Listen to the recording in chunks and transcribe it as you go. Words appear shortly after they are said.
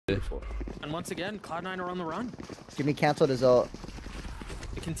And once again, Cloud9 are on the run. Give me canceled his ult.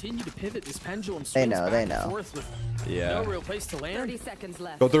 They continue to pivot. This pendulum They swings know, back they and know. forth with Yeah. no real place to land. 30 seconds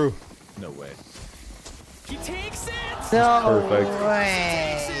left. Go through. No way. He takes it! No Perfect.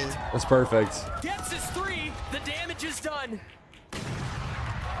 way. That's perfect. Gets his 3. The damage is done.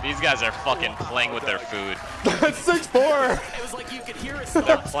 These guys are fucking playing with their food. That's 6-4. It was like you could hear it.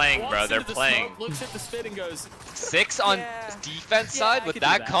 They're playing, bro. They're playing. Looks at the spit and goes, 6 on defense side I with could do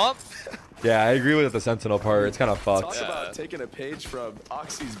that that. comp? Yeah, I agree with the Sentinel part. It's kind of Talk fucked. about taking a page from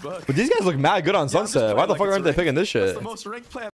Oxy's book. But these guys look mad good on Sunset. Why the fuck aren't they picking this shit? That's the most ranked play